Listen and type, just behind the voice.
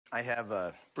I have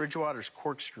a Bridgewater's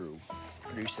corkscrew,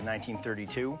 produced in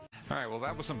 1932. All right, well,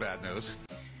 that was some bad news.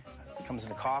 It comes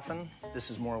in a coffin.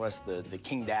 This is more or less the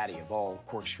king daddy of all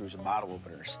corkscrews and bottle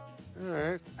openers. All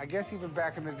right. I guess even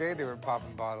back in the day, they were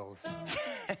popping bottles.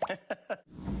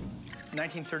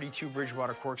 1932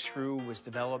 Bridgewater corkscrew was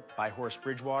developed by Horace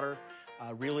Bridgewater,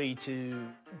 really to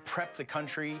prep the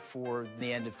country for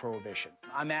the end of Prohibition.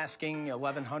 I'm asking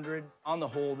 1,100. On the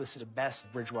whole, this is the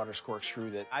best Bridgewater's corkscrew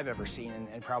that I've ever seen,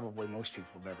 and probably most people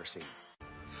have ever seen.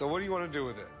 So what do you want to do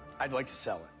with it? I'd like to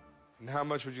sell it. And how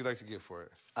much would you like to get for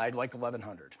it? I'd like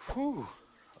 1,100. Whew,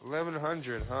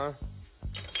 1,100, huh?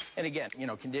 And again, you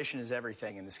know, condition is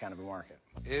everything in this kind of a market.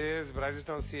 It is, but I just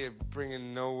don't see it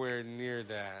bringing nowhere near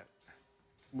that.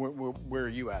 Where are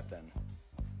you at then?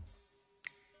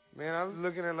 Man, I'm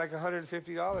looking at like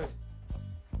 $150.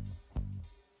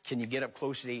 Can you get up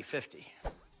close to $850?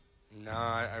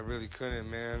 Nah, I really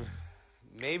couldn't, man.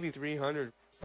 Maybe 300.